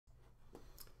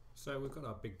So we've got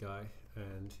our big guy,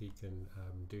 and he can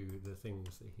do the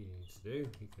things that he needs to do.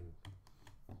 He can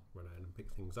run around and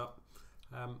pick things up.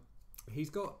 He's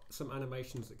got some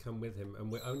animations that come with him,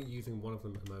 and we're only using one of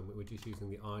them at the moment. We're just using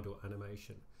the idle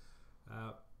animation.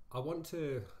 I want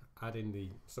to add in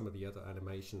some of the other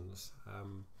animations.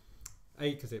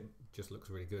 A, because it just looks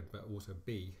really good, but also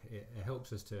B, it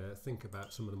helps us to think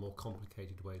about some of the more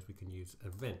complicated ways we can use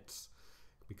events,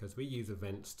 because we use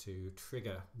events to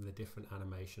trigger the different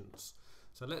animations.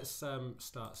 So let's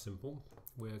start simple.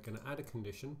 We're going to add a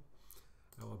condition,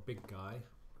 our big guy.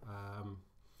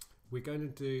 We're going to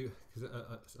do, because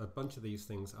a bunch of these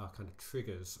things are kind of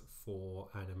triggers for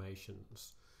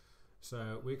animations.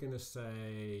 So we're going to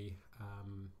say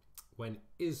when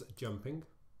is jumping,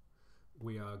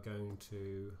 we are going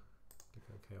to click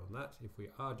OK on that. If we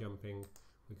are jumping,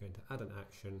 we're going to add an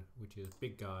action, which is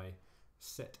big guy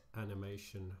set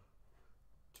animation,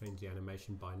 change the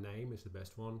animation by name is the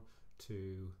best one,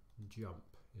 to jump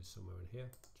is somewhere in here,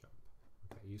 jump.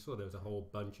 Okay, you saw there was a whole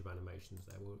bunch of animations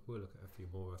there. We'll look at a few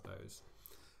more of those.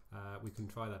 We can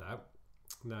try that out.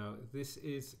 Now this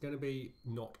is going to be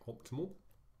not optimal,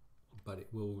 but it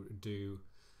will do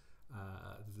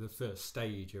the first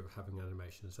stage of having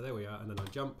animation. So there we are, and then I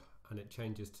jump and it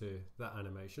changes to that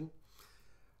animation.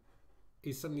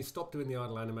 He suddenly stopped doing the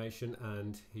idle animation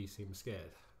and he seems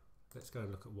scared. Let's go and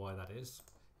look at why that is.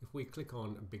 If we click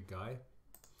on a big guy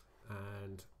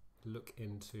and look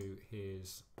into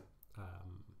his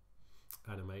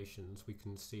animations, we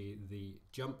can see the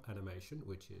jump animation,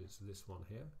 which is this one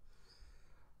here.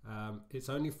 It's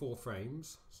only 4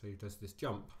 frames, so he does this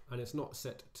jump, and it's not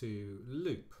set to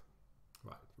loop,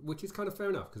 right? Which is kind of fair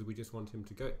enough, because we just want him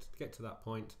to get to that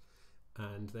point,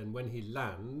 and then when he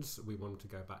lands, we want him to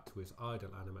go back to his idle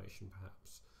animation,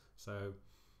 perhaps. So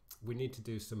we need to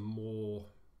do some more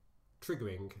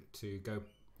triggering to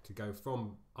go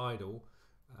from idle,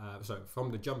 so from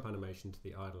the jump animation to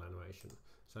the idle animation.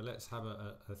 So let's have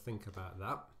a think about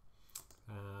that.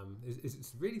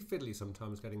 It's really fiddly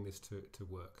sometimes getting this to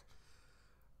work.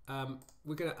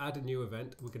 We're going to add a new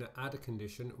event. We're going to add a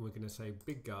condition. And we're going to say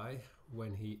big guy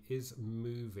when he is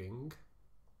moving.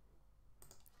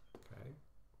 Okay,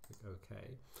 click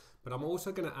OK. But I'm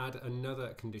also going to add another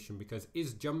condition, because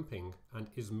is jumping and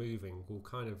is moving will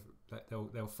kind of,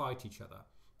 they'll fight each other,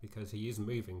 because he is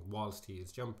moving whilst he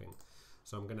is jumping.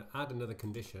 So I'm going to add another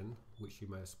condition, which you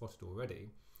may have spotted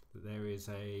already, that there is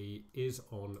a is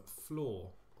on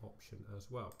floor option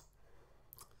as well.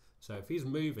 So if he's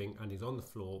moving and he's on the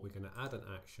floor, we're going to add an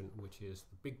action, which is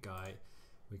the big guy.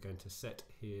 We're going to set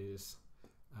his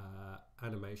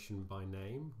animation by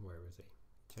name. Where is he?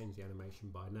 Change the animation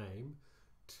by name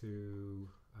to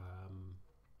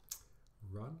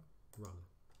run.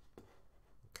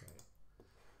 Okay.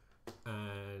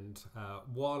 And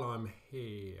while I'm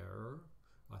here,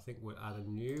 I think we'll add a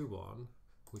new one,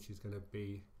 which is going to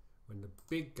be when the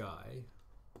big guy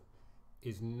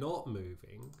is not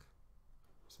moving.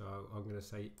 So I'm going to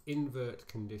say invert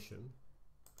condition.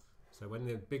 So when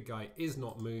the big guy is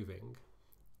not moving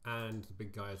and the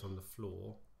big guy is on the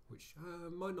floor, which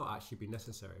might not actually be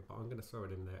necessary, but I'm going to throw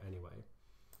it in there anyway,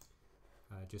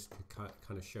 just to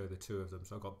kind of show the two of them.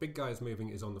 So I've got big guy is moving,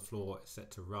 is on the floor,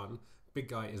 set to run. Big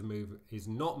guy is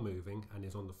not moving and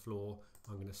is on the floor.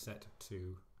 I'm going to set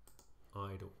to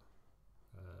idle.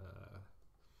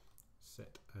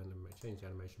 Change the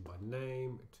animation by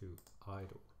name to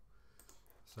idle.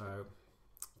 So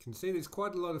you can see there's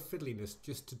quite a lot of fiddliness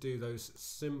just to do those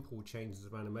simple changes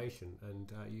of animation,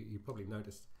 and you probably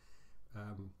noticed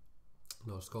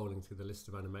when I was scrolling through the list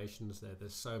of animations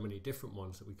there's so many different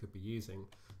ones that we could be using.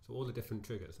 So all the different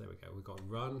triggers, there we go. We've got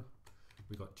run,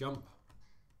 we've got jump,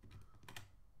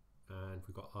 and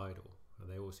we've got idle, and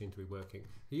they all seem to be working.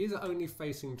 He is only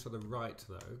facing to the right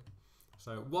though.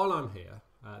 So while I'm here,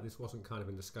 this wasn't kind of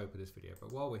in the scope of this video,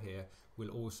 but while we're here, we'll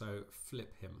also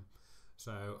flip him.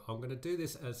 So I'm going to do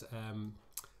this as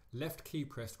left key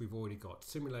pressed. We've already got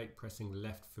simulate pressing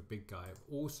left for big guy.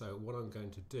 Also, what I'm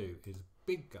going to do is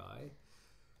big guy,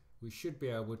 we should be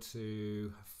able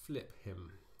to flip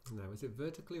him. Now, is it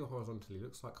vertically or horizontally?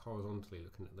 Looks like horizontally,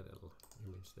 looking at the little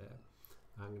image there.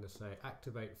 I'm going to say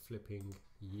activate flipping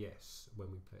yes when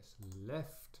we press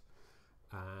left,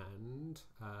 and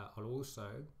I'll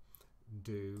also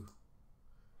do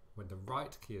when the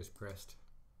right key is pressed,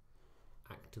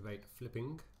 activate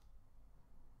flipping.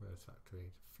 Where's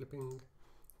activate flipping?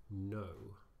 No.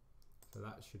 So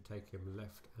that should take him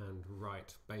left and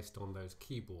right based on those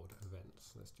keyboard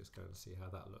events. Let's just go and see how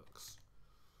that looks.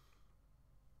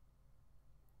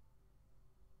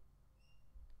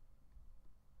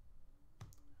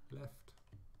 Left,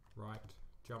 right,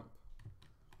 jump,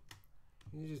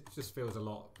 It just feels a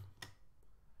lot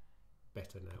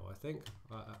better now, I think.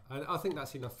 And I think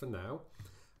that's enough for now.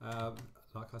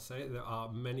 Like I say, there are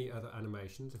many other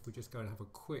animations. If we just go and have a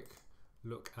quick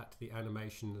look at the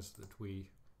animations that we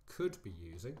could be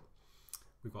using.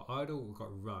 We've got idle, we've got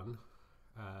run,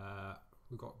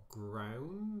 we've got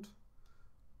ground.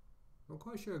 I'm not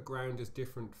quite sure ground is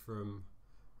different from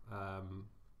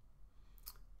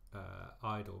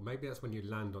idle. Maybe that's when you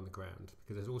land on the ground,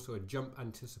 because there's also a jump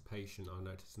anticipation I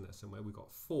noticed in there somewhere. We've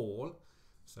got fall,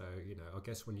 so you know, I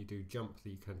guess when you do jump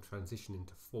you can transition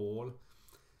into fall.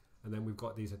 And then we've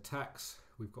got these attacks,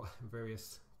 we've got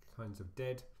various kinds of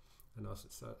dead, and I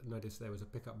also noticed there was a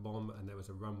pickup bomb and there was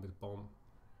a run with bomb.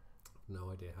 No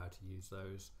idea how to use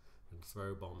those, and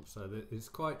throw bombs. So it's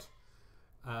quite,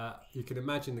 you can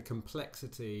imagine the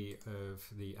complexity of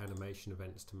the animation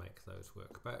events to make those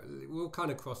work, but we'll kind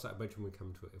of cross that bridge when we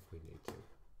come to it if we need to.